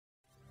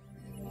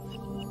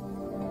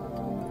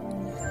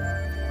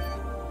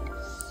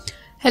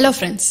Hello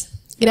friends,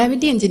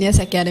 Gravity Engineers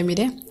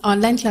Academyയുടെ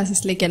online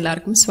ക്ലാസ്സസിലേക്ക്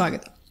എല്ലാവർക്കും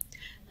സ്വാഗതം.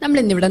 നമ്മൾ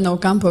ഇന്നിവിടെ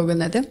നോക്കാൻ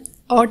പോകുന്നത്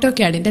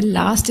AutoCADന്റെ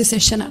ലാസ്റ്റ്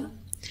സെഷനാണ്.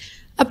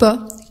 അപ്പോൾ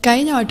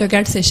കഴിഞ്ഞ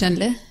AutoCAD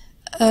സെഷനിൽ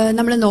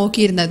നമ്മൾ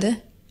നോക്കിയിരുന്നത്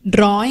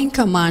ഡ്രോയിങ്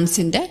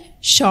കമാൻഡ്സിന്റെ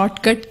ഷോർട്ട്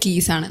കട്ട്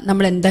കീസ് ആണ്.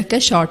 നമ്മൾ എന്തൊക്കെ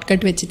ഷോർട്ട്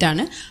കട്ട്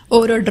വെച്ചിട്ടാണ്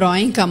ഓരോ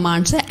ഡ്രോയിങ്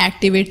കമാൻഡ്സ്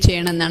ആക്ടിവേറ്റ്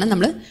ചെയ്യണമെന്നാണ്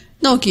നമ്മൾ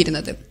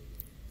നോക്കിയിരുന്നത്.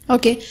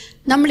 ഓക്കെ,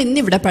 നമ്മൾ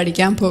ഇന്നിവിടെ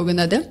പഠിക്കാൻ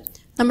പോകുന്നത്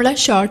നമ്മളെ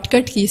ഷോർട്ട്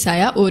കട്ട്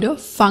കീസായ ഓരോ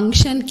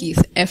ഫംഗ്ഷൻ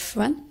കീസ്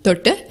F1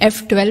 തൊട്ട്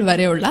F12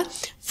 വരെയുള്ള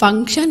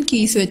ഫംഗ്ഷൻ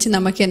കീസ് വെച്ച്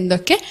നമുക്ക്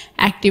എന്തൊക്കെ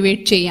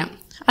ആക്ടിവേറ്റ് ചെയ്യാം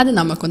അത്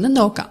നമുക്കൊന്ന്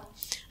നോക്കാം.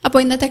 അപ്പോൾ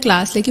ഇന്നത്തെ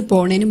ക്ലാസ്സിലേക്ക്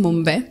പോകുന്നതിന്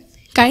മുമ്പേ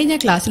കഴിഞ്ഞ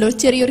ക്ലാസ്സിൽ ഒരു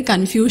ചെറിയൊരു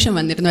കൺഫ്യൂഷൻ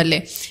വന്നിരുന്നു അല്ലേ?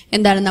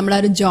 എന്താണ്,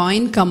 നമ്മളൊരു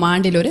ജോയിൻ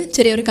കമാൻഡിൽ ഒരു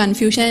ചെറിയൊരു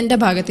കൺഫ്യൂഷൻ എൻ്റെ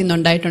ഭാഗത്തു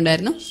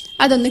നിന്നുണ്ടായിട്ടുണ്ടായിരുന്നു.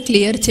 അതൊന്ന്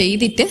ക്ലിയർ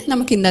ചെയ്തിട്ട്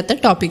നമുക്ക് ഇന്നത്തെ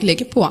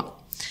ടോപ്പിക്കിലേക്ക് പോവാം.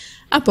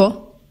 അപ്പോൾ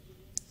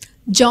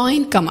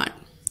ജോയിൻ കമാൻഡ്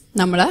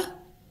നമ്മൾ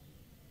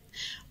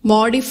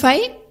മോഡിഫൈ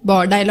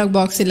ഡയലോഗ്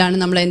ബോക്സിലാണ്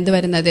നമ്മൾ എന്ത്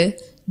വരുന്നത്,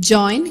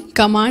 ജോയിൻ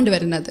കമാൻഡ്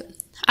വരുന്നത്.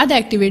 അത്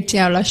ആക്ടിവേറ്റ്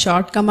ചെയ്യാനുള്ള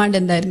ഷോർട്ട് കമാൻഡ്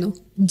എന്തായിരുന്നു?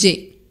 ജെ.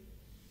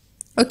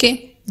 ഓക്കെ,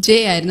 ജെ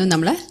ആയിരുന്നു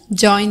നമ്മളെ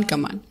ജോയിൻ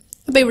കമാൻഡ്.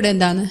 അപ്പോൾ ഇവിടെ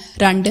എന്താണ്,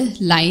 രണ്ട്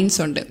ലൈൻസ്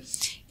ഉണ്ട്.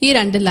 ഈ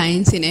രണ്ട്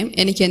ലൈൻസിനെയും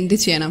എനിക്ക് എന്ത്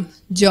ചെയ്യണം,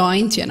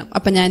 ജോയിൻ ചെയ്യണം.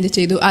 അപ്പം ഞാൻ എന്ത്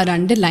ചെയ്തു, ആ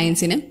രണ്ട്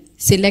ലൈൻസിനെ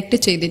സിലക്ട്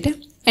ചെയ്തിട്ട്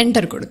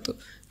എൻ്റർ കൊടുത്തു.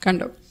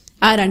 കണ്ടോ,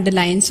 ആ രണ്ട്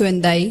ലൈൻസും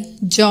എന്തായി,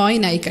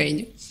 ജോയിൻ ആയി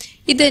കഴിഞ്ഞു.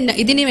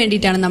 ഇതിന്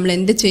വേണ്ടിയിട്ടാണ് നമ്മൾ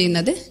എന്ത്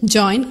ചെയ്യുന്നത്,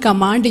 ജോയിൻ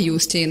കമാൻഡ്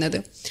യൂസ് ചെയ്യുന്നത്.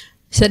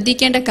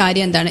 ശ്രദ്ധിക്കേണ്ട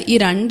കാര്യം എന്താണ്, ഈ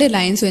രണ്ട്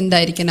ലൈൻസും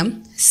എന്തായിരിക്കണം,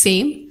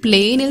 സെയിം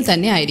പ്ലെയിനിൽ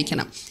തന്നെ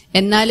ആയിരിക്കണം.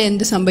 എന്നാലേ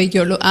എന്ത്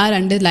സംഭവിക്കുള്ളൂ, ആ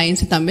രണ്ട്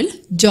ലൈൻസ് തമ്മിൽ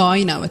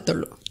ജോയിൻ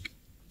ആവത്തുള്ളൂ.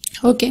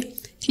 ഓക്കെ,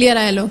 ക്ലിയർ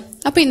ആയല്ലോ?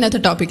 അപ്പോൾ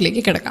ഇന്നത്തെ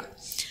ടോപ്പിക്കിലേക്ക് കിടക്കാം.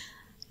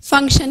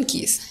 ഫംഗ്ഷൻ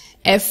കീസ്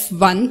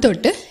F1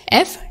 തൊട്ട്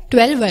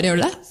F12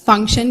 വരെയുള്ള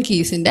ഫംഗ്ഷൻ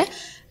കീസിന്റെ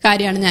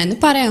കാര്യമാണ് ഞാൻ ഇന്ന്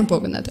പറയാൻ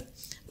പോകുന്നത്.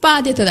 അപ്പോൾ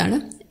ആദ്യത്തേതാണ്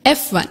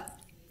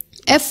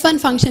F1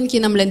 ഫംഗ്ഷൻ കീ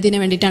നമ്മൾ എന്തിനു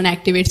വേണ്ടിയിട്ടാണ്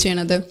ആക്ടിവേറ്റ്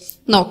ചെയ്യണത്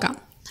നോക്കാം.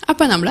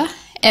 അപ്പോൾ നമ്മൾ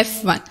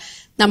F1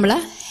 നമ്മൾ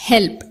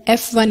ഹെൽപ്പ്,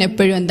 F1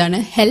 എപ്പോഴും എന്താണ്,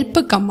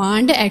 ഹെൽപ്പ്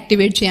കമാൻഡ്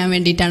ആക്ടിവേറ്റ് ചെയ്യാൻ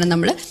വേണ്ടിയിട്ടാണ്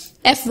നമ്മൾ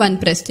F1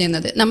 പ്രസ്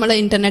ചെയ്യുന്നത്. നമ്മൾ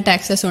ഇന്റർനെറ്റ്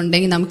ആക്സസ്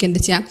ഉണ്ടെങ്കിൽ നമുക്ക് എന്ത്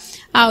ചെയ്യാം,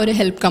 ആ ഒരു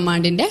ഹെൽപ്പ്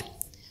കമാൻഡിന്റെ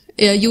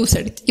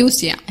യൂസ്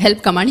ചെയ്യാം,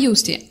 ഹെൽപ്പ് കമാൻഡ്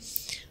യൂസ് ചെയ്യാം.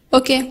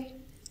 ഓക്കെ,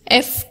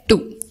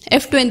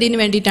 F2 എന്തിനു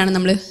വേണ്ടിയിട്ടാണ്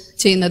നമ്മൾ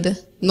ചെയ്യുന്നത്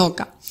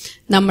നോക്കാം.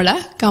 നമ്മൾ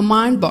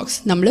കമാൻഡ് ബോക്സ്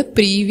നമ്മൾ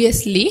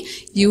പ്രീവിയസ്ലി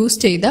യൂസ്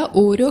ചെയ്ത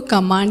ഓരോ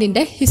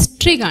കമാൻഡിന്റെ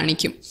ഹിസ്റ്ററി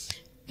കാണിക്കും.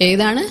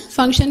 ഏതാണ്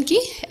ഫംഗ്ഷൻ കീ?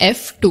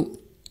 F2.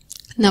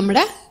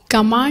 നമ്മുടെ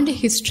കമാൻഡ്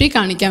ഹിസ്റ്ററി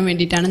കാണിക്കാൻ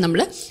വേണ്ടിയിട്ടാണ്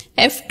നമ്മൾ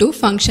F2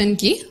 ഫംഗ്ഷൻ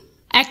കീ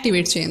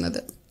ആക്ടിവേറ്റ് ചെയ്യുന്നത്.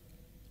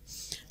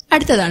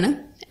 അടുത്തതാണ്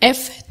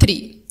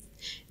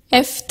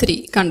F3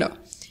 കണ്ടോ,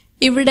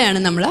 ഇവിടെയാണ്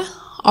നമ്മൾ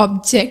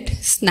ഒബ്ജക്റ്റ്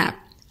സ്നാപ്പ്.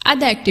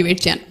 അത്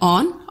ആക്ടിവേറ്റ് ചെയ്യാൻ,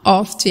 ഓൺ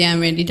ഓഫ് ചെയ്യാൻ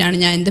വേണ്ടിയിട്ടാണ്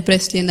ഞാൻ എന്ത്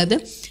പ്രസ് ചെയ്യുന്നത്,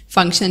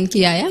 ഫംഗ്ഷൻ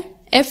കീ ആയ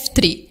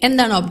F3.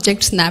 എന്താണ്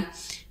ഒബ്ജക്റ്റ് സ്നാപ്പ്?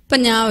 ഇപ്പം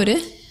ഞാൻ ഒരു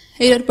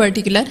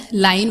പെർട്ടിക്കുലർ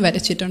ലൈൻ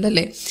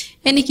വരച്ചിട്ടുണ്ടല്ലേ,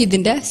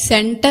 എനിക്കിതിൻ്റെ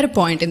സെൻറ്റർ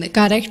പോയിന്റിൽ നിന്ന്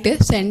കറക്റ്റ്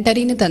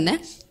സെൻറ്ററിന് തന്നെ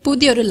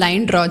പുതിയൊരു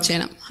ലൈൻ ഡ്രോ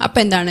ചെയ്യണം. അപ്പം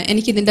എന്താണ്,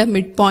 എനിക്കിതിൻ്റെ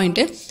മിഡ്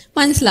പോയിന്റ്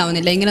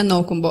മനസ്സിലാവുന്നില്ല ഇങ്ങനെ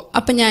നോക്കുമ്പോൾ.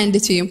 അപ്പം ഞാൻ എന്ത്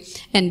ചെയ്യും,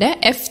 എൻ്റെ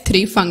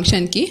F3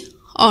 ഫംഗ്ഷൻ കീ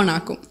ഓൺ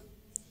ആക്കും.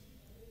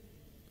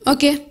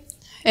 Okay,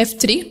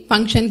 F3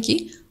 function key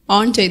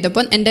on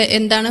ചെയ്തപ്പോൾ എൻ്റെ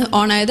എന്താണ്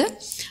ഓൺ ആയത്,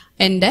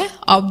 എൻ്റെ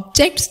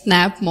ഒബ്ജക്റ്റ്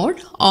സ്നാപ്പ് മോഡ്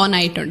ഓൺ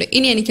ആയിട്ടുണ്ട്.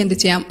 ഇനി എനിക്ക് എന്ത്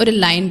ചെയ്യാം, ഒരു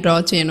ലൈൻ ഡ്രോ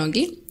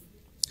ചെയ്യണമെങ്കിൽ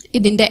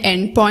ഇതിൻ്റെ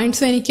എൻഡ്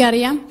പോയിന്റ്സും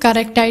എനിക്കറിയാം,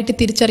 കറക്റ്റായിട്ട്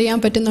തിരിച്ചറിയാൻ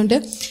പറ്റുന്നുണ്ട്.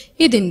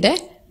 ഇതിൻ്റെ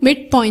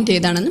മിഡ് പോയിന്റ്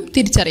ഏതാണെന്നും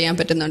തിരിച്ചറിയാൻ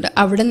പറ്റുന്നുണ്ട്.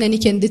 അവിടെ നിന്ന്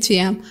എനിക്ക് എന്ത്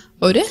ചെയ്യാം,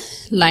 ഒരു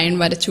ലൈൻ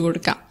വരച്ചു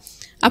കൊടുക്കാം.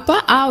 അപ്പോൾ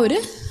ആ ഒരു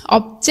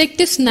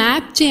ഒബ്ജക്റ്റ്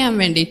സ്നാപ്പ് ചെയ്യാൻ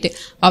വേണ്ടിയിട്ട്,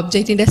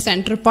 ഒബ്ജക്റ്റിൻ്റെ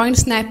സെൻറ്റർ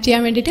പോയിന്റ് സ്നാപ്പ്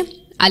ചെയ്യാൻ വേണ്ടിയിട്ട്,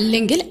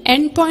 അല്ലെങ്കിൽ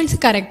എൻഡ് പോയിന്റ്സ്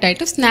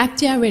കറക്റ്റായിട്ട് സ്നാപ്പ്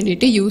ചെയ്യാൻ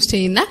വേണ്ടിയിട്ട് യൂസ്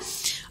ചെയ്യുന്ന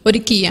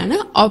ഒരു കീ ആണ്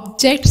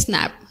object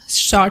snap.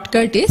 Short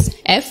cut is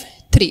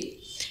F3.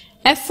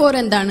 F4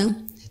 എന്താണ്,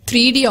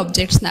 3D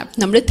ഒബ്ജക്ട് സ്നാപ്പ്.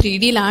 നമ്മൾ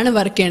 3Dയിലാണ്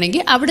വർക്ക്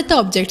ചെയ്യണമെങ്കിൽ അവിടുത്തെ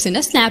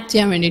ഒബ്ജക്ട്സിനെ സ്നാപ്പ്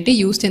ചെയ്യാൻ വേണ്ടിയിട്ട്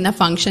യൂസ് ചെയ്യുന്ന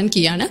ഫംഗ്ഷൻ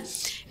കീ ആണ്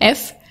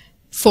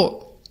F4.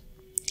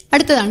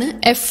 അടുത്തതാണ്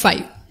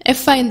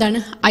F5 എന്താണ്,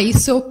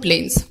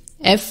 ഐസോപ്ലെയിൻസ്.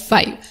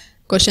 F5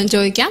 ക്വസ്റ്റ്യൻ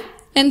ചോദിക്കാം,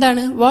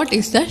 എന്താണ്, what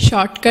is the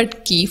short cut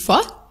key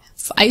for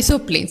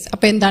ഐസോപ്ലെയിൻസ്?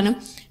 അപ്പോൾ എന്താണ്,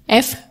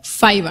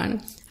 F5 ആണ്.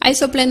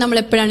 ഐസോപ്ലെയിൻ നമ്മൾ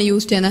എപ്പോഴാണ്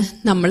യൂസ് ചെയ്യുന്നത്,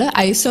 നമ്മൾ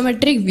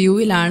ഐസോമെട്രിക്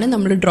വ്യൂവിലാണ്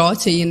നമ്മൾ ഡ്രോ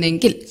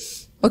ചെയ്യുന്നതെങ്കിൽ,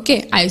 ഓക്കെ,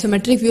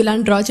 ഐസോമെട്രിക്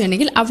വ്യൂവിലാണ് ഡ്രോ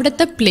ചെയ്യണമെങ്കിൽ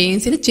അവിടുത്തെ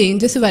പ്ലെയിൻസിന്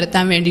ചേഞ്ചസ്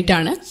വരുത്താൻ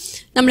വേണ്ടിയിട്ടാണ്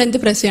നമ്മൾ എന്ത്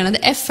പ്രസ് ചെയ്യണത്,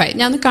 F5.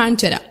 ഞാൻ ഒന്ന്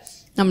കാണിച്ചു തരാം.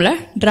 നമ്മൾ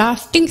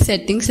ഡ്രാഫ്റ്റിംഗ്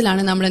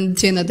സെറ്റിംഗ്സിലാണ് നമ്മൾ എന്ത്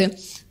ചെയ്യുന്നത്,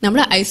 നമ്മൾ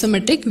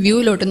ഐസോമെട്രിക്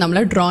വ്യൂവിലോട്ട് നമ്മൾ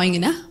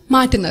ഡ്രോയിങ്ങിനെ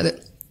മാറ്റുന്നത്.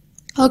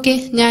 ഓക്കെ,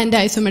 ഞാൻ എൻ്റെ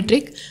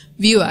ഐസോമെട്രിക്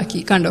വ്യൂ ആക്കി,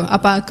 കണ്ടോ.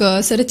 അപ്പോൾ ആ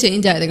കേഴ്സർ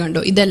ചേഞ്ച് ആയത്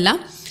കണ്ടോ. ഇതെല്ലാം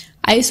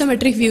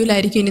ഐസോമെട്രിക്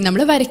വ്യൂവിലായിരിക്കും ഇനി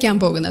നമ്മൾ വരയ്ക്കാൻ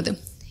പോകുന്നത്.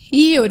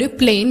 ഈ ഒരു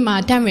പ്ലെയിൻ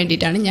മാറ്റാൻ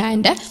വേണ്ടിയിട്ടാണ് ഞാൻ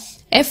എൻ്റെ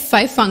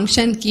F5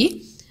 ഫംഗ്ഷൻ കീ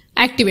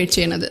ആക്ടിവേറ്റ്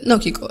ചെയ്യുന്നത്.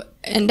 നോക്കിക്കോ,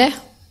 എൻ്റെ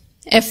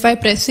F5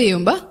 പ്രസ്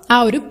ചെയ്യുമ്പോൾ ആ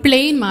ഒരു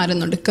പ്ലെയിൻ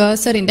മാറുന്നുണ്ട്,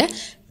 കേഴ്സറിൻ്റെ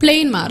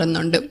പ്ലെയിൻ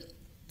മാറുന്നുണ്ട്.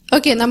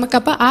 ഓക്കെ,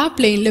 നമുക്കപ്പോൾ ആ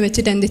പ്ലെയിനിൽ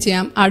വെച്ചിട്ട് എന്ത്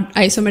ചെയ്യാം,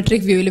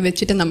 ഐസോമെട്രിക് വ്യൂവിൽ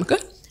വെച്ചിട്ട് നമുക്ക്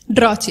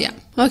ഡ്രോ ചെയ്യാം.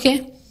 ഓക്കെ,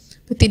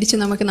 അപ്പോൾ തിരിച്ച്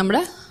നമുക്ക്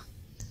നമ്മുടെ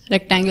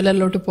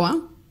റെക്ടാങ്കുലറിലോട്ട് പോവാം.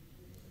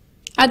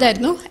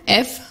 അതായിരുന്നു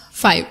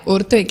F5,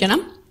 ഓർത്ത്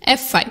വെക്കണം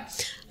F5.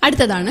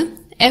 അടുത്തതാണ്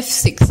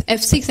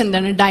F6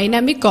 എന്താണ്?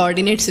 Dynamic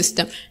coordinate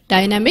system,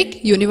 dynamic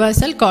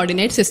universal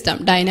coordinate system,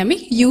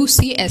 dynamic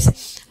UCS.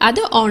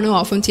 അത് ഓണും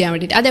ഓഫും ചെയ്യാൻ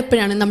വേണ്ടിയിട്ട്.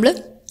 അതെപ്പോഴാണ് നമ്മൾ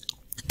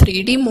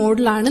 3D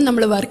മോഡിലാണ്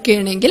നമ്മൾ വർക്ക്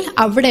ചെയ്യണമെങ്കിൽ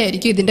അവിടെ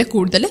ആയിരിക്കും ഇതിന്റെ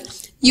കൂടുതൽ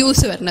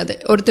യൂസ് വരുന്നത്.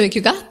 ഓർത്തു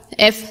വെക്കുക,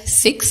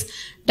 F6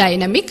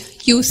 ഡൈനാമിക്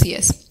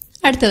UCS.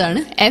 അടുത്തതാണ്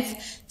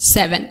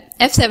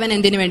F7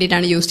 എന്തിനു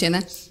വേണ്ടിയിട്ടാണ് യൂസ്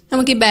ചെയ്യുന്നത്?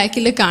 നമുക്ക് ഈ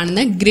ബാക്കിൽ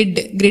കാണുന്ന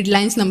ഗ്രിഡ്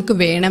ലൈൻസ് നമുക്ക്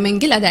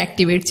വേണമെങ്കിൽ അത്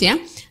ആക്ടിവേറ്റ് ചെയ്യാം,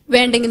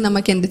 വേണ്ടെങ്കിൽ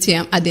നമുക്ക് എന്ത്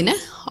ചെയ്യാം? അതിനെ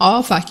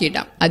ഓഫ്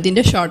ആക്കിയിടാം.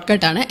 അതിന്റെ ഷോർട്ട്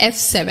കട്ടാണ്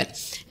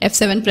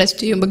F7 പ്രസ്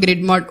ചെയ്യുമ്പോൾ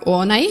ഗ്രിഡ് മോഡ്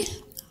ഓൺ ആയി,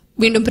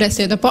 വീണ്ടും പ്രസ്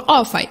ചെയ്തപ്പോൾ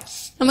ഓഫായി.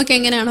 നമുക്ക്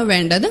എങ്ങനെയാണോ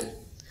വേണ്ടത്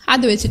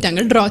അത് വെച്ചിട്ട്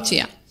അങ്ങ് ഡ്രോ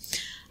ചെയ്യാം.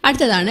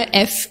 അടുത്തതാണ്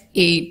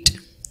F8.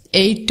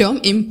 ഏറ്റവും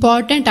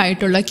ഇമ്പോർട്ടൻ്റ്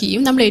ആയിട്ടുള്ള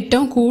കീയും നമ്മൾ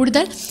ഏറ്റവും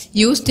കൂടുതൽ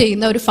യൂസ്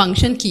ചെയ്യുന്ന ഒരു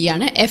ഫംഗ്ഷൻ കീ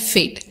ആണ്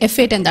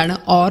F8 എന്താണ്?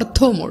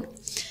 Ortho mode.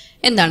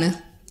 എന്താണ്?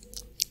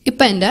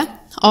 ഇപ്പം എൻ്റെ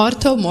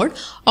ഓർത്തോ മോഡ്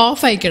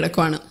ഓഫായി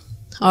കിടക്കുവാണ്.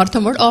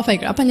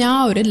 അപ്പം ഞാൻ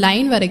ഒരു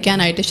ലൈൻ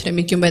വരയ്ക്കാനായിട്ട്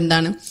ശ്രമിക്കുമ്പോൾ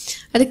എന്താണ്,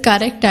 അത്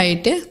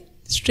കറക്റ്റായിട്ട്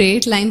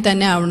സ്ട്രേറ്റ് ലൈൻ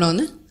തന്നെ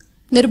ആവണമെന്ന്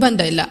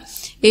നിർബന്ധമില്ല.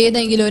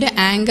 ഏതെങ്കിലും ഒരു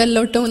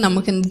ആംഗിളിലോട്ടും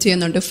നമുക്ക് എന്ത്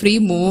ചെയ്യുന്നുണ്ട്? ഫ്രീ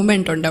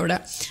മൂവ്മെന്റ് ഉണ്ട് അവിടെ.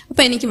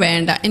 അപ്പം എനിക്ക്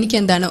വേണ്ട, എനിക്ക്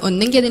എന്താണ്,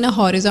 ഒന്നെങ്കിൽ അതിനെ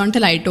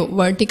ഹൊറിസോണ്ടൽ ആയിട്ടോ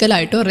വെർട്ടിക്കൽ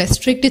ആയിട്ടോ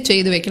റെസ്ട്രിക്റ്റ്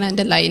ചെയ്ത് വെക്കണം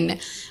എൻ്റെ ലൈനിനെ.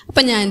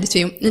 അപ്പം ഞാൻ എന്ത്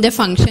ചെയ്യും? എൻ്റെ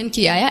ഫംഗ്ഷൻ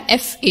കീ ആയ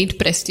F8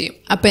 പ്രസ് ചെയ്യും.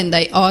 അപ്പം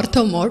എന്തായി?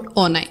 ഓർത്തോ മോഡ്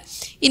ഓൺ ആയി.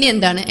 ഇനി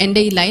എന്താണ്,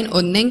 എൻ്റെ ഈ ലൈൻ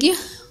ഒന്നെങ്കിൽ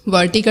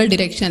വെർട്ടിക്കൽ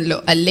ഡിറക്ഷനിലോ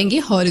അല്ലെങ്കിൽ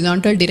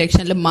ഹൊറിസോണ്ടൽ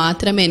ഡിറക്ഷനിലോ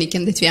മാത്രമേ എനിക്ക്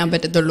എന്ത് ചെയ്യാൻ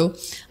പറ്റത്തുള്ളൂ?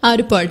 ആ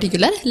ഒരു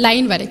പെർട്ടിക്കുലർ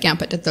ലൈൻ വരയ്ക്കാൻ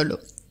പറ്റത്തുള്ളൂ.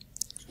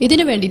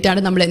 ഇതിനു വേണ്ടിയിട്ടാണ്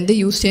നമ്മൾ എന്ത്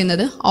യൂസ്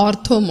ചെയ്യുന്നത്?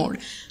 Ortho mode.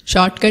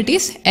 Short cut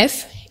is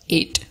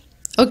F8.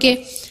 Okay,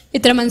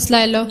 ഇത്ര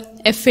മനസ്സിലായല്ലോ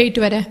F8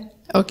 വരെ.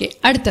 ഓക്കെ,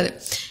 അടുത്തത്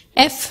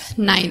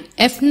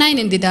F9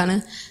 എന്തിതാണ്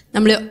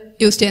നമ്മൾ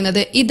യൂസ്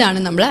ചെയ്യുന്നത്? ഇതാണ്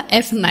നമ്മൾ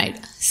F9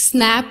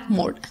 സ്നാപ്പ്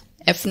മോഡ്.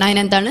 F9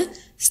 എന്താണ്?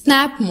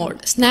 സ്നാപ്പ്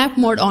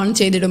മോഡ് ഓൺ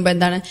ചെയ്തിടുമ്പോൾ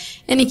എന്താണ്,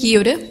 എനിക്ക് ഈ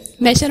ഒരു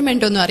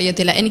മെഷർമെന്റ് ഒന്നും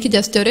അറിയത്തില്ല, എനിക്ക്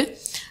ജസ്റ്റ് ഒരു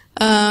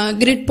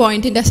ഗ്രിഡ്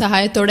പോയിന്റിന്റെ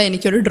സഹായത്തോടെ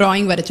എനിക്കൊരു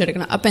ഡ്രോയിങ്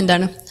വരച്ചെടുക്കണം. അപ്പം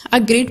എന്താണ്, ആ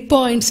ഗ്രിഡ്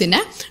പോയിന്റ്സിനെ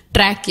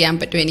ട്രാക്ക് ചെയ്യാൻ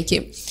പറ്റും എനിക്ക്.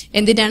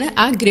 എന്തിനാണ്?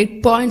 ആ ഗ്രിഡ്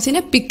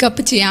പോയിന്റ്സിനെ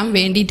പിക്കപ്പ് ചെയ്യാൻ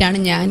വേണ്ടിയിട്ടാണ്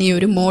ഞാൻ ഈ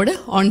ഒരു മോഡ്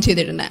ഓൺ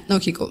ചെയ്തിടുന്നത്.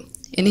 നോക്കിക്കോ,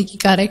 എനിക്ക്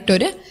കറക്റ്റ്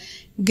ഒരു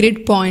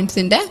ഗ്രിഡ്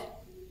പോയിന്റ്സിന്റെ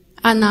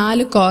ആ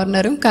 4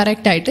 കോർണറും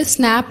കറക്റ്റായിട്ട്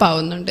സ്നാപ്പ്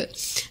ആവുന്നുണ്ട്.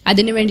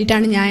 അതിന്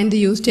വേണ്ടിയിട്ടാണ് ഞാൻ എന്ത്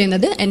യൂസ്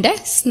ചെയ്യുന്നത്? എൻ്റെ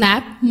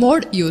സ്നാപ്പ്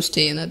മോഡ് യൂസ്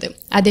ചെയ്യുന്നത്.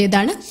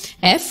 അതേതാണ്?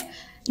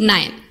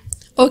 F9.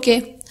 ഓക്കെ,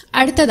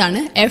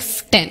 അടുത്തതാണ്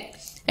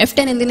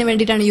F10 എന്തിനു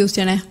വേണ്ടിയിട്ടാണ് യൂസ്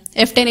ചെയ്യണേ?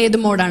 F10 ഏത്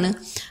മോഡാണ്?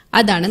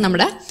 അതാണ്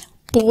നമ്മുടെ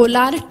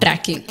പോലാർ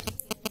ട്രാക്കിംഗ്.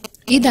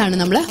 ഇതാണ്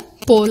നമ്മളെ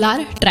പോലാർ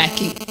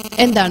ട്രാക്കിംഗ്.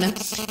 എന്താണ്?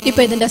 ഇപ്പൊ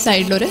ഇതിന്റെ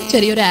സൈഡിലൊരു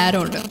ചെറിയൊരു ആരോ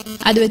ഉണ്ട്.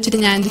 അത് വെച്ചിട്ട്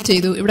ഞാൻ എന്ത്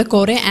ചെയ്തു? ഇവിടെ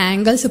കുറെ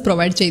ആംഗിൾസ്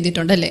പ്രൊവൈഡ്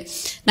ചെയ്തിട്ടുണ്ട് അല്ലേ?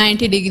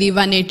 90 ഡിഗ്രി,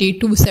 180,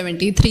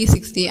 270,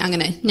 360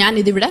 അങ്ങനെ. ഞാൻ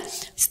ഇതിവിടെ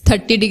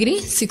 30 degree,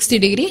 60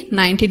 degree,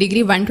 90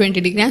 degree,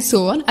 120 degree and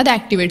so on അത്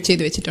ആക്ടിവേറ്റ്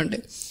ചെയ്ത് വെച്ചിട്ടുണ്ട്.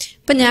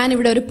 ഇപ്പൊ ഞാൻ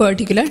ഇവിടെ ഒരു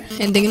പെർട്ടിക്കുലർ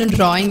എന്തെങ്കിലും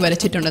ഡ്രോയിങ്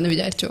വരച്ചിട്ടുണ്ടെന്ന്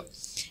വിചാരിച്ചോ,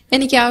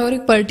 എനിക്ക് ആ ഒരു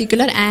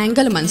പെർട്ടിക്കുലർ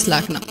ആംഗിൾ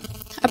മനസ്സിലാക്കണം.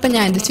 അപ്പം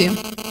ഞാൻ എന്ത് ചെയ്യും?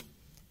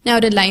 ഞാൻ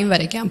ഒരു ലൈൻ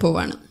വരയ്ക്കാൻ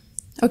പോവാണ്.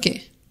 ഓക്കെ,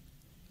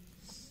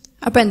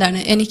 അപ്പം എന്താണ്,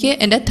 എനിക്ക്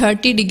എൻ്റെ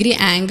 30 ഡിഗ്രി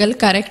ആംഗിൾ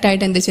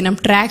കറക്റ്റായിട്ട് എന്ത് ചെയ്യണം?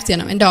 ട്രാക്ക്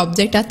ചെയ്യണം. എൻ്റെ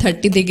ഒബ്ജക്റ്റ് ആ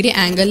 30 ഡിഗ്രി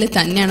ആംഗിളിൽ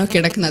തന്നെയാണോ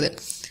കിടക്കുന്നത്?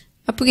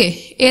 അപ്പോൾ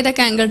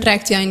ഏതൊക്കെ ആംഗിൾ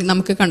ട്രാക്ക് ചെയ്യാൻ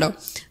നമുക്ക് കണ്ടോ?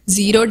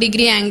 0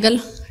 ഡിഗ്രി ആംഗിൾ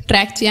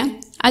ട്രാക്ക് ചെയ്യാം.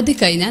 അത്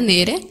കഴിഞ്ഞാൽ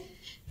നേരെ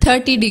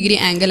 30 ഡിഗ്രി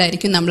ആംഗിൾ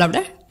ആയിരിക്കും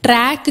നമ്മളവിടെ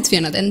ട്രാക്ക്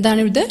ചെയ്യണത്.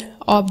 എന്താണ് ഇത്?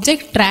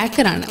 ഒബ്ജക്റ്റ്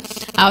ട്രാക്കറാണ്.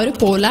 ആ ഒരു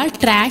പോലാർ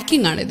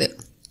ട്രാക്കിംഗ് ആണിത്.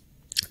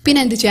 പിന്നെ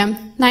എന്ത് ചെയ്യാം?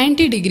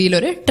 90 ഡിഗ്രിയിൽ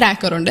ഒരു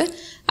ട്രാക്കറുണ്ട്,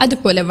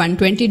 അതുപോലെ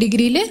 120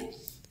 ഡിഗ്രിയിൽ,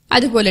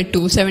 അതുപോലെ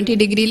 270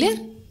 ഡിഗ്രിയിൽ,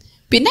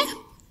 പിന്നെ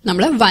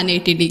നമ്മൾ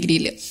 180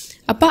 ഡിഗ്രിയിൽ.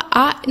 അപ്പം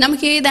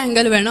നമുക്ക് ഏത്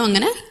ആംഗിൾ വേണോ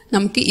അങ്ങനെ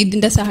നമുക്ക്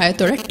ഇതിന്റെ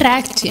സഹായത്തോടെ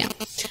ട്രാക്ക് ചെയ്യാം.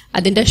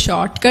 അതിന്റെ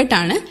ഷോർട്ട്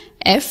കട്ടാണ്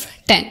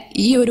F10.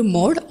 ഈ ഒരു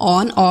മോഡ്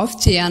ഓൺ ഓഫ്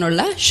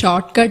ചെയ്യാനുള്ള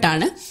ഷോർട്ട്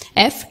കട്ടാണ്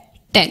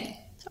F10.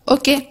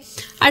 ഓക്കെ,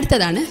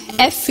 അടുത്തതാണ്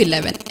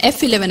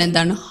F11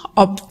 എന്താണ്?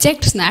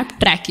 Object snap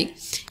tracking.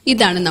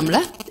 ഇതാണ് നമ്മൾ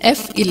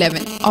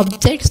F11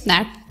 ഒബ്ജക്ട്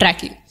സ്നാപ്പ്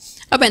ട്രാക്കിംഗ്.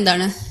 അപ്പം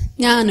എന്താണ്,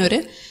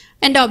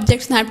 എൻ്റെ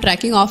ഒബ്ജക്ട് സ്നാപ്പ്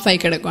ട്രാക്കിംഗ് ഓഫായി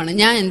കിടക്കുവാണ്.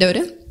 ഞാൻ എൻ്റെ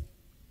ഒരു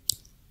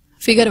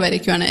ഫിഗർ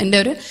വരയ്ക്കുവാണ്, എൻ്റെ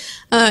ഒരു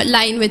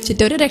ലൈൻ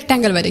വെച്ചിട്ട് ഒരു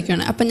റെക്ടാങ്കിൾ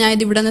വരയ്ക്കുവാണ്. അപ്പം ഞാൻ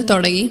ഇതിവിടെ നിന്ന്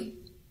തുടങ്ങി,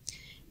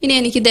 ഇനി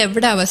എനിക്കിത്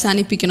എവിടെ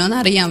അവസാനിപ്പിക്കണമെന്ന്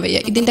അറിയാൻ വയ്യ.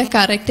 ഇതിൻ്റെ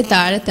കറക്റ്റ്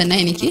താഴെ തന്നെ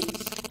എനിക്ക്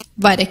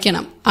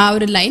വരയ്ക്കണം. ആ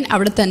ഒരു ലൈൻ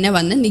അവിടെ തന്നെ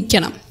വന്ന്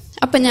നിൽക്കണം.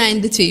 അപ്പം ഞാൻ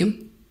എന്ത് ചെയ്യും?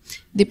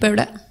 ഇതിപ്പോൾ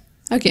ഇവിടെ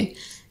ഓക്കെ,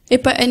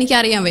 ഇപ്പം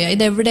എനിക്കറിയാൻ വയ്യ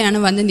ഇതെവിടെയാണ്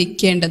വന്ന്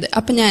നിൽക്കേണ്ടത്.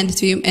 അപ്പം ഞാൻ എന്ത്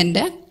ചെയ്യും?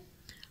 എൻ്റെ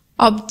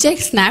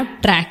ഒബ്ജക്ട് സ്നാപ്പ്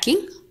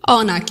ട്രാക്കിംഗ്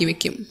ഓൺ ആക്കി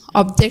വെക്കും.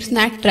 ഒബ്ജക്ട്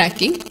സ്നാപ്പ്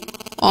ട്രാക്കിംഗ്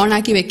ഓൺ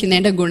ആക്കി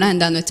വെക്കുന്നതിൻ്റെ ഗുണം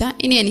എന്താണെന്ന് വെച്ചാൽ,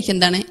 ഇനി എനിക്ക്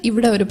എന്താണ്,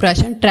 ഇവിടെ ഒരു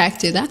പ്രാവശ്യം ട്രാക്ക്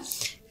ചെയ്താൽ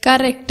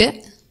കറക്റ്റ്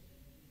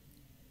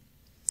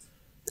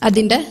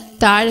അതിൻ്റെ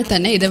താഴെ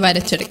തന്നെ ഇത്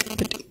വരച്ചെടുക്കാൻ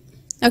പറ്റും.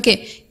 ഓക്കെ,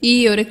 ഈ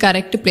ഒരു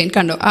കറക്റ്റ് പ്ലെയിൻ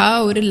കണ്ടോ? ആ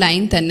ഒരു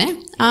ലൈൻ തന്നെ,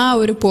 ആ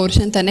ഒരു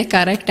പോർഷൻ തന്നെ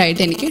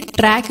കറക്റ്റായിട്ട് എനിക്ക്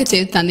ട്രാക്ക്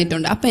ചെയ്ത്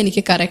തന്നിട്ടുണ്ട്. അപ്പം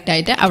എനിക്ക്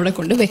കറക്റ്റായിട്ട് അവിടെ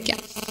കൊണ്ട് വെക്കാം.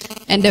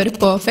 എൻ്റെ ഒരു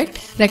പെർഫെക്റ്റ്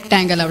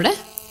റെക്ടാങ്കിൾ അവിടെ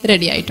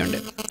റെഡി ആയിട്ടുണ്ട്.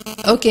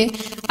 ഓക്കെ,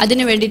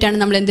 അതിന് വേണ്ടിയിട്ടാണ്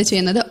നമ്മൾ എന്ത്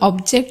ചെയ്യുന്നത്?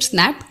 ഒബ്ജക്ട്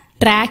സ്നാപ്പ്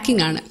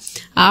ട്രാക്കിംഗ് ആണ്.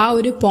 ആ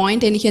ഒരു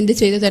പോയിന്റ് എനിക്ക് എന്ത്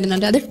ചെയ്ത്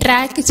തരുന്നുണ്ട്? അത്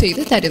ട്രാക്ക്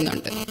ചെയ്ത്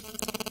തരുന്നുണ്ട്.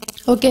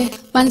 ഓക്കെ,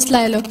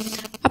 മനസ്സിലായല്ലോ?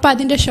 അപ്പം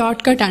അതിൻ്റെ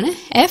short കട്ടാണ്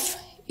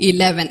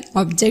F11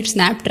 object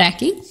snap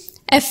tracking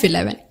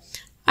F11.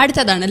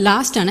 അടുത്തതാണ്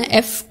ലാസ്റ്റ് ആണ്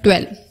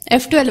F12.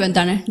 F12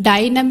 എന്താണ്?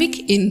 Dynamic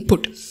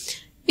input.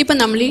 ഇപ്പം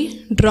നമ്മൾ ഈ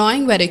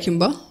ഡ്രോയിങ്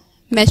വരയ്ക്കുമ്പോൾ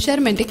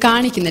മെഷർമെന്റ്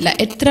കാണിക്കുന്നില്ല.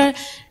 എത്ര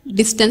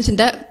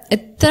ഡിസ്റ്റൻസിന്റെ,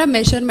 എത്ര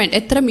മെഷർമെന്റ്,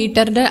 എത്ര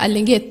മീറ്ററിന്റെ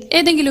അല്ലെങ്കിൽ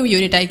ഏതെങ്കിലും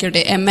യൂണിറ്റ്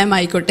ആയിക്കോട്ടെ,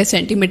 ആയിക്കോട്ടെ,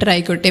 സെന്റിമീറ്റർ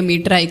ആയിക്കോട്ടെ,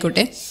 മീറ്റർ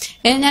ആയിക്കോട്ടെ,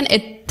 ഞാൻ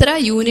എത്ര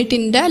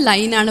യൂണിറ്റിന്റെ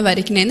ലൈനാണ്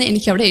വരയ്ക്കുന്നതെന്ന്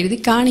എനിക്ക് അവിടെ എഴുതി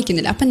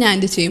കാണിക്കുന്നില്ല. അപ്പം ഞാൻ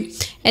എന്ത് ചെയ്യും?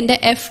 എൻ്റെ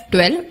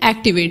F12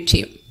 ആക്ടിവേറ്റ്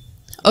ചെയ്യും.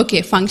 ഓക്കെ,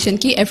 ഫംഗ്ഷൻ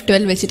കീ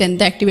F12 വെച്ചിട്ട്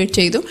എന്ത് ആക്ടിവേറ്റ്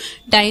ചെയ്തു?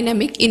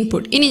 Dynamic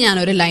input. ഇനി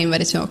ഞാനൊരു ലൈൻ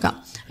വരച്ച് നോക്കാം.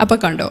 അപ്പൊ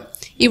കണ്ടോ,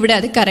 ഇവിടെ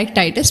അത് കറക്റ്റ്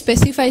ആയിട്ട്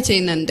സ്പെസിഫൈ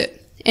ചെയ്യുന്നുണ്ട്.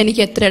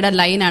 എനിക്ക് എത്രയുടെ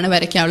ലൈനാണ്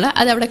വരയ്ക്കാനുള്ളത്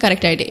അത് അവിടെ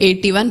കറക്റ്റ് ആയിട്ട്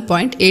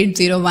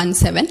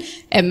 81.8017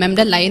 mm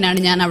ലൈനാണ്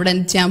ഞാൻ അവിടെ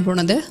എന്ത് ചെയ്യാൻ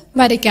പോകുന്നത്?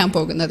 വരയ്ക്കാൻ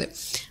പോകുന്നത്.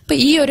 അപ്പൊ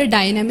ഈ ഒരു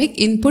ഡൈനാമിക്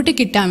ഇൻപുട്ട്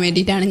കിട്ടാൻ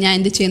വേണ്ടിയിട്ടാണ് ഞാൻ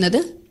എന്ത് ചെയ്യുന്നത്?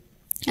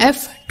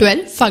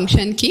 F12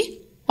 function key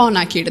on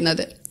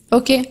ആക്കിയിടുന്നത്.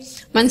 Okay,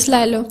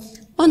 മനസ്സിലായല്ലോ?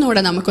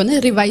 ഒന്നുകൂടെ നമുക്കൊന്ന്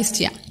റിവൈസ്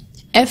ചെയ്യാം.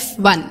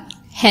 F1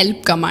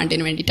 ഹെൽപ്പ്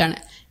കമാൻഡിന് വേണ്ടിയിട്ടാണ്.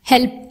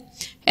 ഹെൽപ്പ്.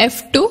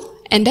 F2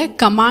 എൻ്റെ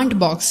കമാൻഡ്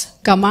ബോക്സ്.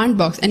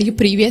 എനിക്ക്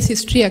പ്രീവിയസ്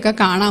ഹിസ്റ്ററി ഒക്കെ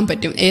കാണാൻ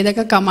പറ്റും.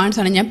 ഏതൊക്കെ കമാൻഡ്സ്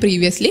ആണ് ഞാൻ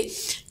പ്രീവിയസ്ലി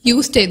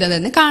യൂസ്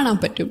ചെയ്തതെന്ന് കാണാൻ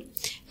പറ്റും.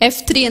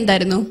 F3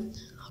 എന്തായിരുന്നു?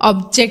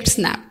 Object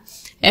snap.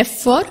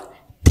 F4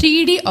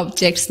 3D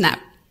object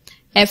snap.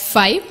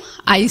 F5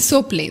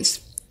 ഐസോപ്ലെയിൻസ്.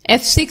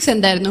 F6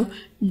 എന്തായിരുന്നു?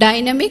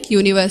 Dynamic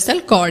universal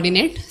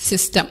coordinate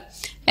system.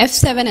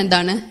 F7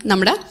 എന്താണ്?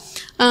 നമ്മുടെ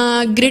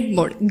ഗ്രിഡ്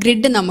മോഡ്.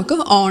 ഗ്രിഡ് നമുക്ക്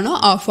ഓണോ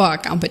ഓഫോ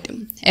ആക്കാൻ പറ്റും.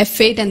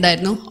 F8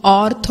 എന്തായിരുന്നു?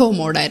 ഓർത്തോ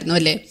മോഡായിരുന്നു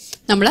അല്ലേ?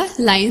 നമ്മളെ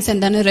ലൈൻസ്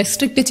എന്താണ്?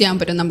 റെസ്ട്രിക്ട് ചെയ്യാൻ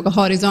പറ്റും. നമുക്ക്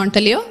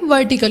ഹൊറിസോണ്ടലിയോ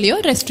വെർട്ടിക്കലിയോ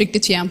റെസ്ട്രിക്ട്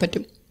ചെയ്യാൻ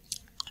പറ്റും.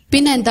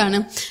 പിന്നെ എന്താണ്?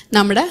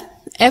 നമ്മുടെ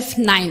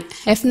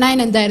F9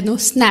 എന്തായിരുന്നു?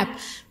 സ്നാപ്പ്.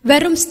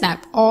 വെറും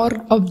സ്നാപ്പ്. ഓർ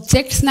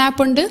ഒബ്ജക്ട്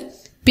സ്നാപ്പ് ഉണ്ട്,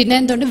 പിന്നെ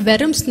എന്തുകൊണ്ട്?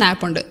 വെറും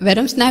സ്നാപ്പ് ഉണ്ട്.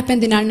 വെറും സ്നാപ്പ്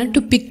എന്തിനാണ്? To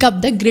pick up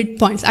the grid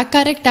points. ആ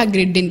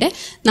ഗ്രിഡിന്റെ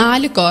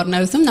 4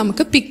 കോർണേഴ്സും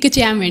നമുക്ക് പിക്ക്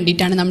ചെയ്യാൻ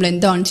വേണ്ടിയിട്ടാണ് നമ്മൾ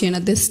എന്ത് ഓൺ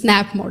ചെയ്യുന്നത്?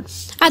 Snap mode.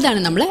 അതാണ്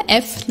നമ്മൾ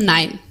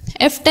F9.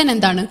 F10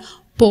 എന്താണ്?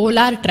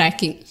 പോലാർ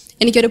ട്രാക്കിംഗ്.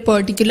 എനിക്കൊരു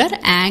പെർട്ടിക്കുലർ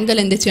ആംഗിൾ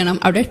എന്ത് ചെയ്യണം?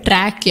 അവിടെ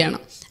ട്രാക്ക്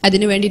ചെയ്യണം.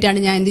 അതിന് വേണ്ടിയിട്ടാണ്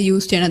ഞാൻ എന്ത്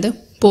യൂസ് ചെയ്യണത്?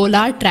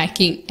 പോലാർ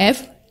ട്രാക്കിംഗ്.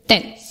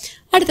 F10.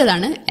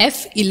 അടുത്തതാണ്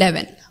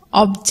F11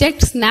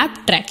 ഒബ്ജക്ട് സ്നാപ്പ്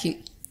ട്രാക്കിംഗ്.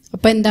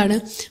 അപ്പൊ എന്താണ്?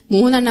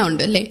 3 എണ്ണം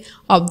ഉണ്ട് അല്ലേ?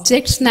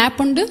 ഒബ്ജക്ട് സ്നാപ്പ്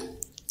ഉണ്ട്,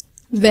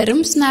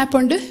 വെറും സ്നാപ്പ്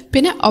ഉണ്ട്,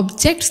 പിന്നെ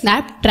ഒബ്ജക്ട്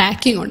സ്നാപ്പ്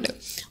ട്രാക്കിംഗ് ഉണ്ട്.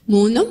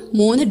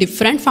 3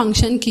 ഡിഫറെന്റ്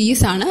ഫംഗ്ഷൻ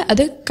കീസ് ആണ്.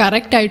 അത്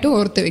കറക്റ്റ് ആയിട്ട്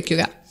ഓർത്ത്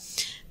വെക്കുക.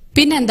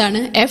 പിന്നെ എന്താണ്?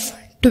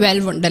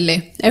 F12 ഉണ്ടല്ലേ?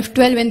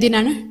 F12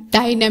 എന്തിനാണ്?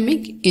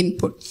 Dynamic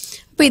input.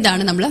 അപ്പൊ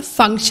ഇതാണ് നമ്മളെ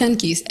ഫംഗ്ഷൻ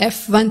കീസ്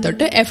F1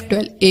 തൊട്ട്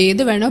F12.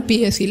 ഏത് വേണോ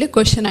PSCയിൽ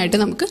ക്വസ്റ്റ്യൻ ആയിട്ട്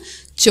നമുക്ക്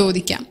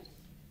ചോദിക്കാം.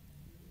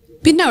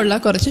 പിന്നെ ഉള്ള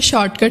കുറച്ച്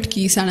ഷോർട്ട് കട്ട്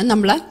കീസ് ആണ്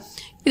നമ്മളെ.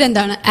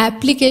 ഇതെന്താണ്?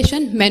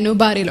 ആപ്ലിക്കേഷൻ മെനു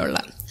ബാറിലുള്ള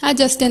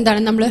ജസ്റ്റ്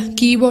എന്താണ്? നമ്മൾ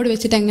കീബോർഡ്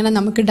വെച്ചിട്ട് എങ്ങനെ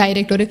നമുക്ക്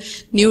ഡയറക്റ്റ് ഒരു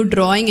ന്യൂ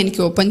ഡ്രോയിങ്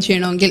എനിക്ക് ഓപ്പൺ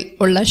ചെയ്യണമെങ്കിൽ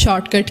ഉള്ള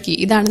ഷോർട്ട് കട്ട് കീ.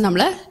 ഇതാണ്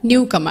നമ്മളെ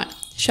new command.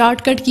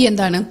 Short cut key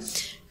എന്താണ്?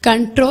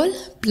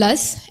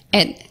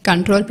 Ctrl+N.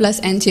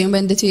 Ctrl+N ചെയ്യുമ്പോൾ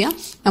എന്ത് ചെയ്യാം?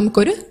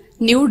 നമുക്കൊരു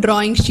ന്യൂ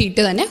ഡ്രോയിങ്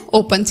ഷീറ്റ് തന്നെ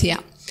ഓപ്പൺ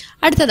ചെയ്യാം.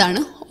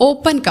 അടുത്തതാണ്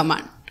ഓപ്പൺ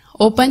കമാൻഡ്.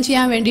 ഓപ്പൺ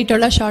ചെയ്യാൻ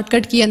വേണ്ടിയിട്ടുള്ള ഷോർട്ട്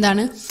കട്ട് കീ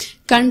എന്താണ്?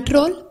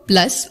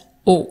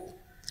 Ctrl+O.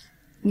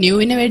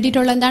 ന്യൂവിന്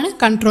വേണ്ടിയിട്ടുള്ള എന്താണ്?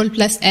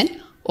 Ctrl+N.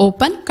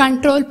 Open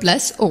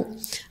Ctrl+O.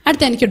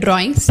 അടുത്ത എനിക്ക്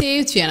ഡ്രോയിങ്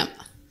സേവ് ചെയ്യണം.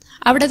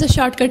 അവിടുത്തെ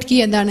ഷോർട്ട് കട്ട് കീ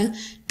എന്താണ്?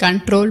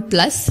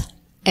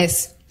 Ctrl+S.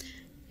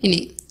 ഇനി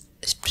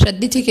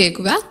ശ്രദ്ധിച്ച്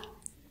കേൾക്കുക.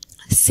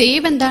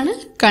 സേവ് എന്താണ്?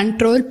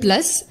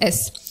 Ctrl+S.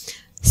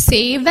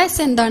 സേവ് ആസ്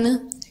എന്താണ്?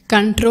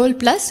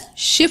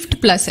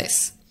 Ctrl+Shift+S.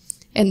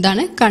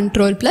 എന്താണ്?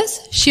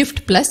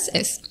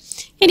 Ctrl+Shift+S.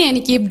 ഇനി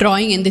എനിക്ക് ഈ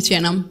ഡ്രോയിങ് എന്ത്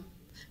ചെയ്യണം?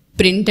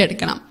 പ്രിന്റ്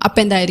എടുക്കണം. അപ്പൊ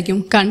എന്തായിരിക്കും?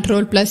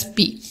 Ctrl+P.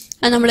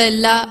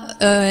 നമ്മളെല്ലാ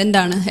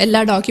എന്താണ്? എല്ലാ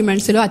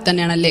ഡോക്യുമെന്റ്സിലും അത്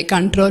തന്നെയാണല്ലേ?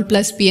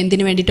 Ctrl+P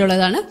എന്തിനു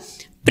വേണ്ടിയിട്ടുള്ളതാണ്?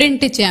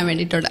 പ്രിന്റ് ചെയ്യാൻ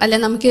വേണ്ടിയിട്ടുള്ളത്. അല്ലെ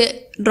നമുക്ക്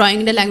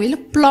ഡ്രോയിങ്ങിന്റെ ലാംഗ്വേജിൽ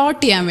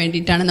പ്ലോട്ട് ചെയ്യാൻ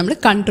വേണ്ടിയിട്ടാണ് നമ്മൾ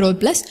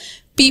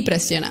Ctrl+P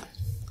പ്രസ് ചെയ്യണം.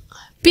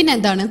 പിന്നെ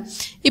എന്താണ്?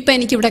 ഇപ്പൊ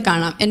എനിക്കിവിടെ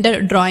കാണാം എന്റെ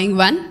ഡ്രോയിങ്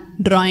 1,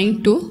 ഡ്രോയിങ്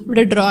 2,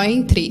 ഇവിടെ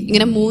ഡ്രോയിങ് 3,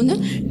 ഇങ്ങനെ 3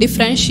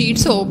 ഡിഫറെന്റ്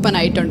ഷീറ്റ്സ് ഓപ്പൺ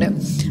ആയിട്ടുണ്ട്.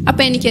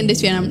 അപ്പൊ എനിക്ക് എന്ത്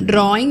ചെയ്യണം?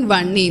 ഡ്രോയിങ്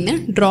 1ൽ നിന്ന്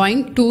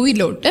ഡ്രോയിങ്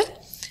 2യിലോട്ട്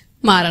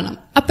മാറണം.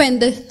 അപ്പൊ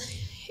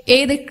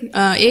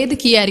ഏത്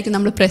കീ ആയിരിക്കും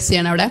നമ്മൾ പ്രസ്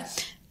ചെയ്യണം അവിടെ?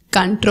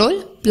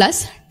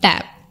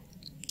 Ctrl+Tab.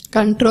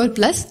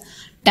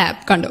 Ctrl+Tab.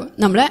 കണ്ടോ,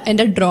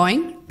 എന്റെ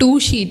ഡ്രോയിങ് 2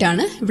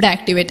 ഷീറ്റാണ് ഇവിടെ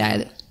ആക്ടിവേറ്റ്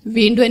ആയത്.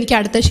 വീണ്ടും എനിക്ക്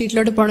അടുത്ത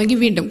ഷീറ്റിലോട്ട് പോകണമെങ്കിൽ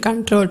വീണ്ടും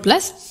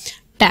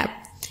Ctrl+Tab.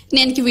 ഇനി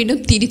എനിക്ക് വീണ്ടും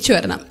തിരിച്ചു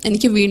വരണം.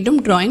 എനിക്ക് വീണ്ടും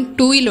ഡ്രോയിങ്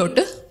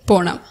 2യിലോട്ട്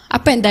പോകണം.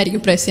 അപ്പൊ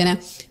എന്തായിരിക്കും പ്രസ് ചെയ്യണം?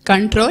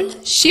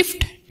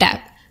 Ctrl+Shift+Tab.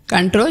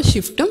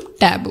 Ctrl+Shift+ഉം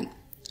ടാബും.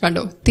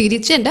 കണ്ടോ,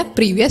 തിരിച്ച് എന്റെ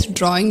പ്രീവിയസ്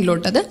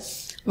ഡ്രോയിങ്ങിലോട്ട് അത്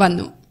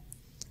വന്നു.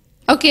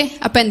 ഓക്കെ,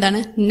 അപ്പൊ എന്താണ്?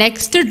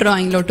 നെക്സ്റ്റ്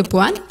ഡ്രോയിങ്ങിലോട്ട്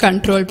പോവാൻ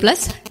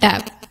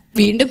Ctrl+Tab.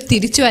 വീണ്ടും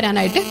തിരിച്ചു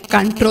വരാനായിട്ട്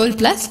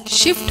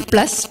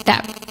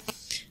Ctrl+Shift+Tab.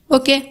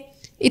 ഓക്കെ,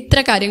 ഇത്ര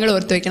കാര്യങ്ങൾ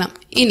ഓർത്ത് വെക്കണം.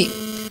 ഇനി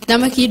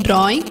നമുക്ക് ഈ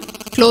ഡ്രോയിങ്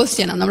ക്ലോസ്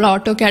ചെയ്യണം. നമ്മൾ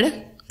AutoCAD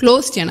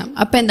ക്ലോസ് ചെയ്യണം.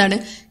 അപ്പൊ എന്താണ്?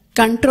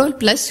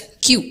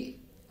 Ctrl+Q.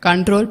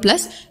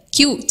 Ctrl+Q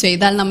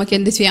ചെയ്താൽ നമുക്ക്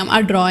എന്ത് ചെയ്യാം? ആ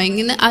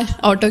ഡ്രോയിങ്ങിന്, ആ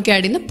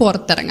AutoCAD നിന്ന്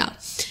പുറത്തിറങ്ങാം.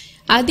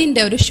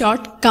 അതിന്റെ ഒരു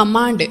ഷോർട്ട്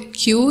കമാൻഡ്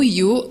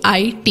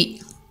QUIT.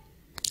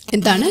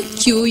 എന്താണ്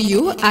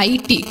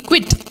QUIT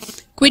ക്വിറ്റ്.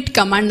 ക്വിറ്റ്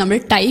കമാൻഡ് നമ്മൾ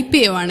ടൈപ്പ്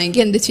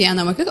ചെയ്യുവാണെങ്കിൽ എന്ത് ചെയ്യാം,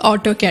 നമുക്ക്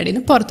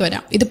AutoCADന്ന് പുറത്തു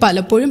വരാം. ഇത്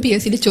പലപ്പോഴും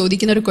PSCയിൽ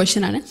ചോദിക്കുന്ന ഒരു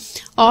ക്വസ്റ്റ്യൻ ആണ്.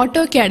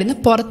 AutoCADന്ന്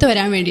പുറത്തു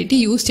വരാൻ വേണ്ടിയിട്ട്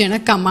യൂസ് ചെയ്യുന്ന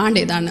കമാൻഡ്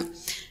ഏതാണ്?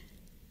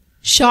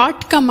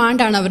 ഷോർട്ട്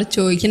കമാൻഡ് ആണ് അവർ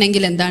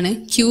ചോദിക്കണമെങ്കിൽ എന്താണ്,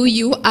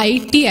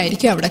 QUIT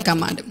ആയിരിക്കും അവിടെ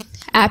കമാൻഡ്.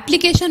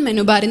 ആപ്ലിക്കേഷൻ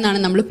മെനു ബാറിൽ നിന്നാണ്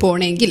നമ്മൾ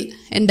പോണെങ്കിൽ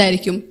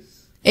എന്തായിരിക്കും,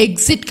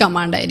 എക്സിറ്റ്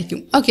കമാൻഡ് ആയിരിക്കും.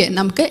 ഓക്കെ,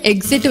 നമുക്ക്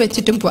എക്സിറ്റ്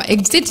വെച്ചിട്ടും പോവാം.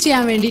 എക്സിറ്റ്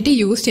ചെയ്യാൻ വേണ്ടിയിട്ട്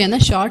യൂസ് ചെയ്യുന്ന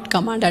ഷോർട്ട്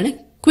കമാൻഡാണ്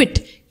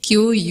ക്വിറ്റ്,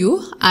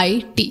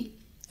 QUIT.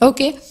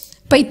 ഓക്കെ,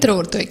 അപ്പൊ ഇത്ര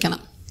ഓർത്ത് വെക്കണം.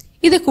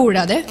 ഇത്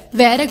കൂടാതെ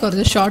വേറെ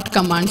കുറച്ച് ഷോർട്ട്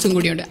കമാൻഡ്സും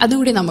കൂടിയുണ്ട്, അതും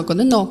കൂടി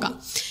നമുക്കൊന്ന് നോക്കാം.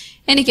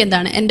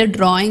 എനിക്കെന്താണ്, എൻ്റെ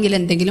ഡ്രോയിങ്ങിൽ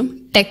എന്തെങ്കിലും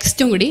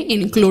ടെക്സ്റ്റും കൂടി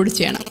ഇൻക്ലൂഡ്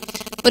ചെയ്യണം.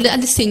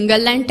 അത് സിംഗിൾ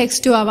ലൈൻ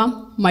ടെക്സ്റ്റും ആവാം,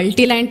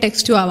 മൾട്ടി ലൈൻ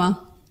ടെക്സ്റ്റും ആവാം.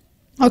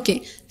 ഓക്കെ,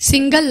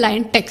 സിംഗിൾ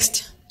ലൈൻ ടെക്സ്റ്റ്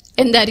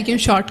എന്തായിരിക്കും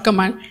short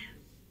command?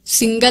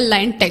 Single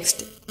line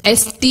text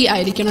ST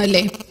ആയിരിക്കണം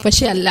അല്ലേ?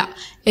 പക്ഷെ അല്ല,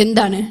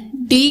 എന്താണ്,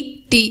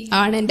 DT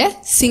ആണ് എൻ്റെ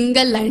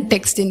സിംഗിൾ ലൈൻ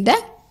ടെക്സ്റ്റിന്റെ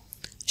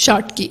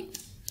ഷോർട്ട് കീ.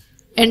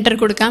 എൻ്റർ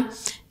കൊടുക്കാം.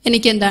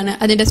 എനിക്ക് എന്താണ്,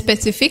 അതിന്റെ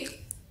സ്പെസിഫിക്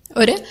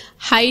ഒരു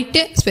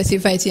ഹൈറ്റ്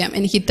സ്പെസിഫൈ ചെയ്യാം.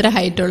 എനിക്ക് ഇത്ര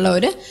ഹൈറ്റ് ഉള്ള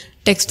ഒരു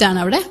ടെക്സ്റ്റ് ആണ്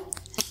അവിടെ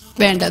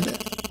വേണ്ടത്.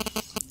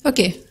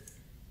 Okay,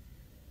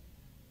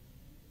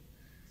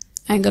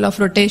 angle of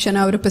rotation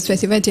our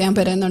specify ചെയ്യാൻ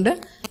പറയുന്നുണ്ട്.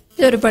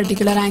 ഇതൊരു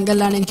പർട്ടിക്കുലർ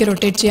ആംഗിളിലാണ് എനിക്ക്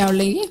റൊട്ടേറ്റ്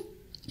ചെയ്യാനുള്ളെങ്കിൽ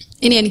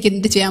ഇനി എനിക്ക്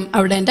എന്ത് ചെയ്യാം,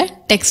 അവിടെ എൻ്റെ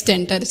ടെക്സ്റ്റ്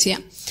എൻ്റർ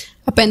ചെയ്യാം.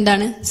 അപ്പൊ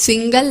എന്താണ്,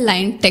 സിംഗിൾ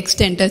ലൈൻ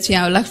ടെക്സ്റ്റ് എൻ്റർ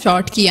ചെയ്യാനുള്ള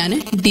ഷോർട്ട് കീ ആണ്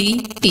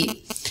DT.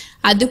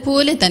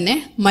 അതുപോലെ തന്നെ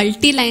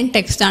മൾട്ടി ലൈൻ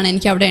ടെക്സ്റ്റ് ആണ്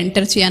എനിക്ക് അവിടെ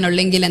എൻ്റർ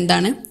ചെയ്യാനുള്ളെങ്കിൽ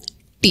എന്താണ്,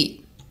 T.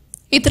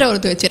 ഇത്ര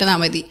ഓർത്ത് വെച്ചിരുന്നാൽ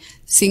മതി.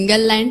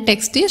 Single line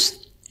text is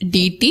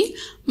DT,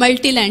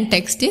 multi line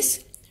text is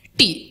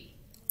T.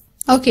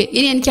 Okay,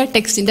 ഇനി എനിക്ക് ആ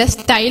ടെക്സ്റ്റിന്റെ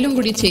സ്റ്റൈലും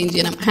കൂടി ചേഞ്ച്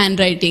ചെയ്യണം. ഹാൻഡ്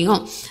റൈറ്റിങ്ങോ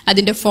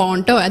അതിന്റെ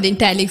ഫോണ്ടോ അതിന്റെ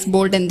ടാലിക്സ്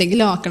ബോർഡ്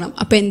എന്തെങ്കിലും ആക്കണം.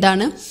 അപ്പൊ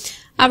എന്താണ്,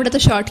 അവിടുത്തെ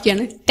ഷോർട്ട് കീ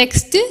ആണ്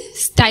ടെക്സ്റ്റ്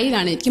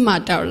സ്റ്റൈലാണ് എനിക്ക്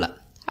മാറ്റാനുള്ളത്.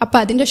 അപ്പൊ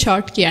അതിന്റെ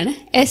ഷോർട്ട് കീ ആണ്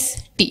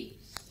ST,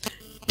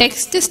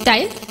 text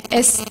style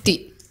ST.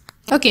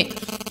 Okay,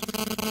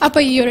 അപ്പൊ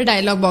ഈ ഒരു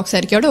ഡയലോഗ് ബോക്സ്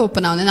ആയിരിക്കും അവിടെ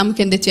ഓപ്പൺ ആവുന്നത്.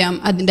 നമുക്ക് എന്ത് ചെയ്യാം,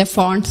 അതിന്റെ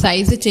font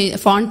size,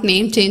 font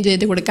name change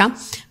ചെയ്ത് കൊടുക്കാം.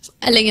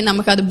 അല്ലെങ്കിൽ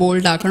നമുക്കത്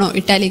ബോൾഡ് ആക്കണോ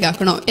ഇറ്റാലിക്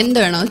ആക്കണോ എന്ത്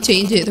വേണോ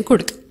ചേഞ്ച് ചെയ്ത്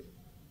കൊടുക്കാം.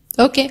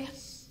 ഓക്കെ,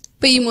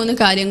 അപ്പൊ ഈ 3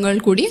 കാര്യങ്ങൾ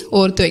കൂടി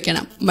ഓർത്തു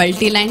വെക്കണം.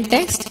 Multi line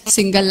text,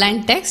 single line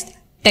text,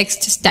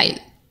 text style.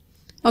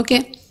 Okay,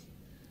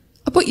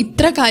 അപ്പോൾ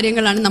ഇത്ര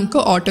കാര്യങ്ങളാണ് നമുക്ക്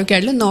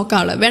AutoCADൽ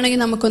നോക്കാനുള്ളത്.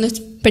 വേണമെങ്കിൽ നമുക്കൊന്ന്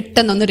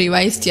പെട്ടെന്നൊന്ന്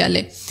റിവൈസ് ചെയ്യാം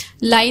അല്ലേ.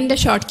 ലൈനിന്റെ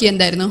ഷോർട്ട് കീ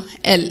എന്തായിരുന്നു,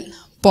 L,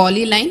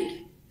 poly line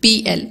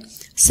PL,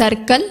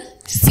 circle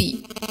C,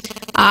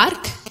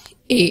 arc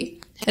A,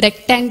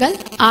 rectangle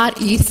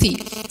REC,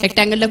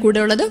 റെക്ടാങ്കിളിന്റെ കൂടെ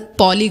ഉള്ളത്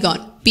പോളിഗോൺ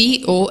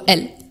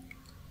POL,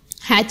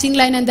 ഹാച്ചിങ്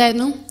ലൈൻ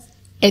എന്തായിരുന്നു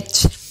H.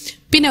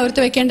 പിന്നെ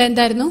ഓർത്ത് വെക്കേണ്ട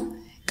എന്തായിരുന്നു,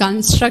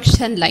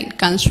 കൺസ്ട്രക്ഷൻ ലൈൻ.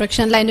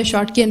 കൺസ്ട്രക്ഷൻ ലൈനിന്റെ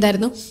ഷോർട്ട് കീ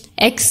എന്തായിരുന്നു,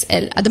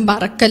 XL. അത്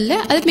മറക്കല്ല്,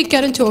 അത്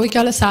മിക്കവാറും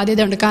ചോദിക്കാനുള്ള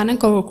സാധ്യതയുണ്ട്. കാരണം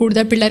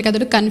കൂടുതൽ പിള്ളേർക്ക്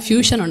അതൊരു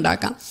കൺഫ്യൂഷൻ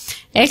ഉണ്ടാക്കാം.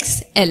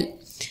 XL.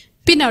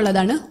 പിന്നെ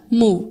ഉള്ളതാണ്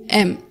move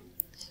M,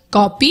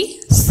 copy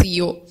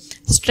CO,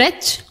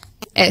 stretch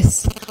S,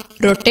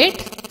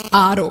 rotate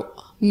RO,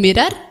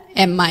 mirror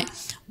MI.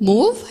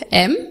 Move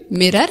M,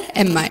 mirror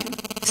MI.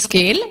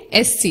 Scale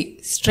SC,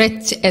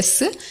 stretch S,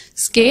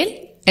 scale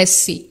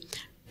SC.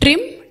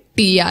 Trim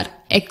TR,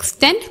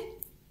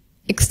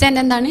 extend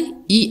എന്താണ്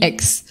EX,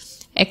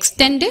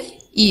 extend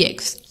EX.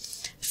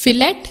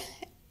 Fillet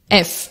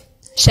F,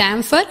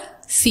 chamfer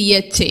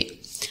CHA,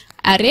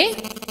 array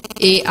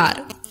AR,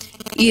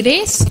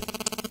 erase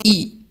E,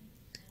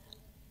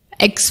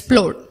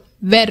 explode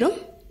വെറും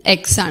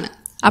X ആണ്.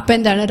 അപ്പൊ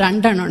എന്താണ്,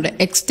 2 എണ്ണം ഉണ്ട്,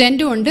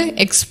 എക്സ്റ്റെൻഡും ഉണ്ട്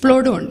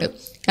എക്സ്പ്ലോഡും ഉണ്ട്.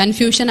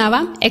 Confusion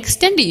ആവാം.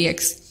 Extend EX,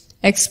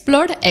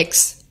 explode X.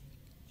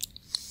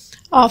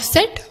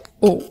 Offset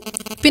O.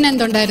 പിന്നെ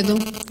എന്തുണ്ടായിരുന്നു,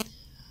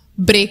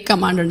 ബ്രേക്ക്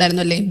കമാൻഡ്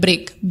ഉണ്ടായിരുന്നു അല്ലേ,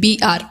 ബ്രേക്ക്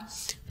BR.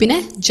 പിന്നെ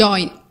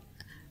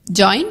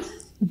ജോയിൻ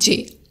J.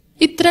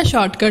 ഇത്ര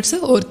ഷോർട്ട് കട്ട്സ്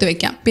ഓർത്ത്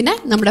വെക്കാം. പിന്നെ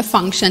നമ്മുടെ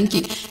ഫംഗ്ഷൻ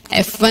കീ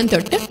F1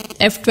 തൊട്ട്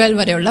F12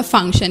 വരെയുള്ള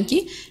ഫംഗ്ഷൻ കീ,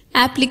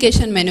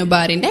 ആപ്ലിക്കേഷൻ മെനു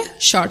ബാറിന്റെ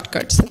ഷോർട്ട്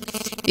കട്ട്സ്.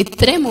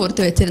 ഇത്രയും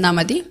ഓർത്ത് വെച്ചിരുന്നാൽ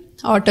മതി.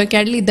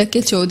 AutoCADൽ ഇതൊക്കെ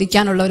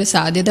ചോദിക്കാനുള്ള ഒരു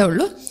സാധ്യത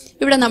ഉള്ളൂ.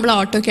 ഇവിടെ നമ്മൾ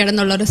AutoCAD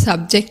എന്നുള്ള ഒരു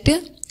സബ്ജക്റ്റ്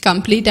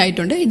കംപ്ലീറ്റ്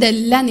ആയിട്ടുണ്ട്.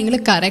 ഇതെല്ലാം നിങ്ങൾ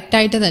കറക്റ്റ്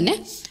ആയിട്ട് തന്നെ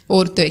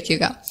ഓർത്ത്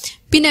വെക്കുക.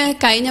 പിന്നെ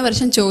കഴിഞ്ഞ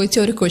വർഷം ചോദിച്ച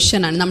ഒരു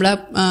ക്വസ്റ്റ്യൻ ആണ്, നമ്മളെ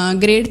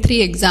ഗ്രേഡ് 3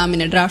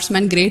 എക്സാമിന്,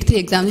 ഡ്രാഫ്റ്റ്സ്മാൻ ഗ്രേഡ് 3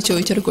 എക്സാമിന്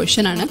ചോദിച്ചൊരു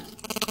ക്വസ്റ്റ്യൻ ആണ്.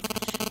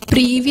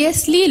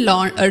 പ്രീവിയസ്ലി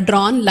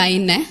ഡ്രോൺ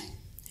ലൈനെ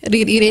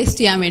ഇറേസ്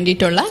ചെയ്യാൻ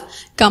വേണ്ടിയിട്ടുള്ള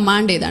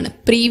കമാൻഡ് ഏതാണ്,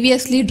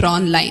 പ്രീവിയസ്ലി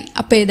ഡ്രോൺ ലൈൻ.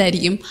 അപ്പൊ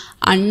ഏതായിരിക്കും,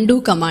 അൺഡു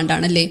കമാൻഡ്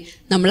ആണല്ലേ.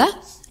 നമ്മൾ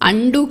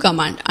അൺഡു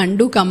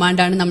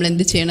കമാൻഡാണ് നമ്മൾ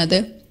എന്ത് ചെയ്യണത്,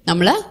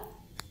 നമ്മൾ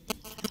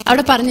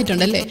അവിടെ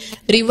പറഞ്ഞിട്ടുണ്ടല്ലേ,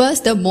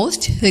 reverse the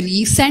most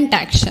recent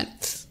action.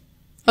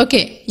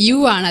 Okay, U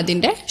ആണ്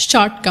അതിന്റെ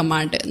ഷോർട്ട്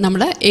കമാൻഡ്.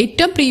 നമ്മൾ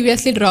ഏറ്റവും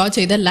പ്രീവിയസ്ലി ഡ്രോ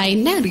ചെയ്ത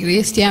ലൈനിനെ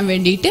റിവേഴ്സ് ചെയ്യാൻ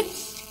വേണ്ടിയിട്ട്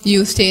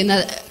യൂസ് ചെയ്യുന്ന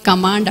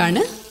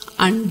കമാൻഡാണ്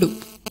അൺഡു.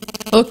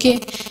 ഓക്കെ,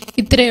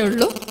 ഇത്രയേ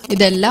ഉള്ളൂ.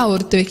 ഇതെല്ലാം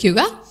ഓർത്തു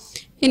വെക്കുക.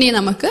 ഇനി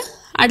നമുക്ക്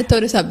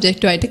അടുത്തൊരു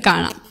സബ്ജക്റ്റുമായിട്ട്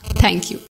കാണാം. Thank you.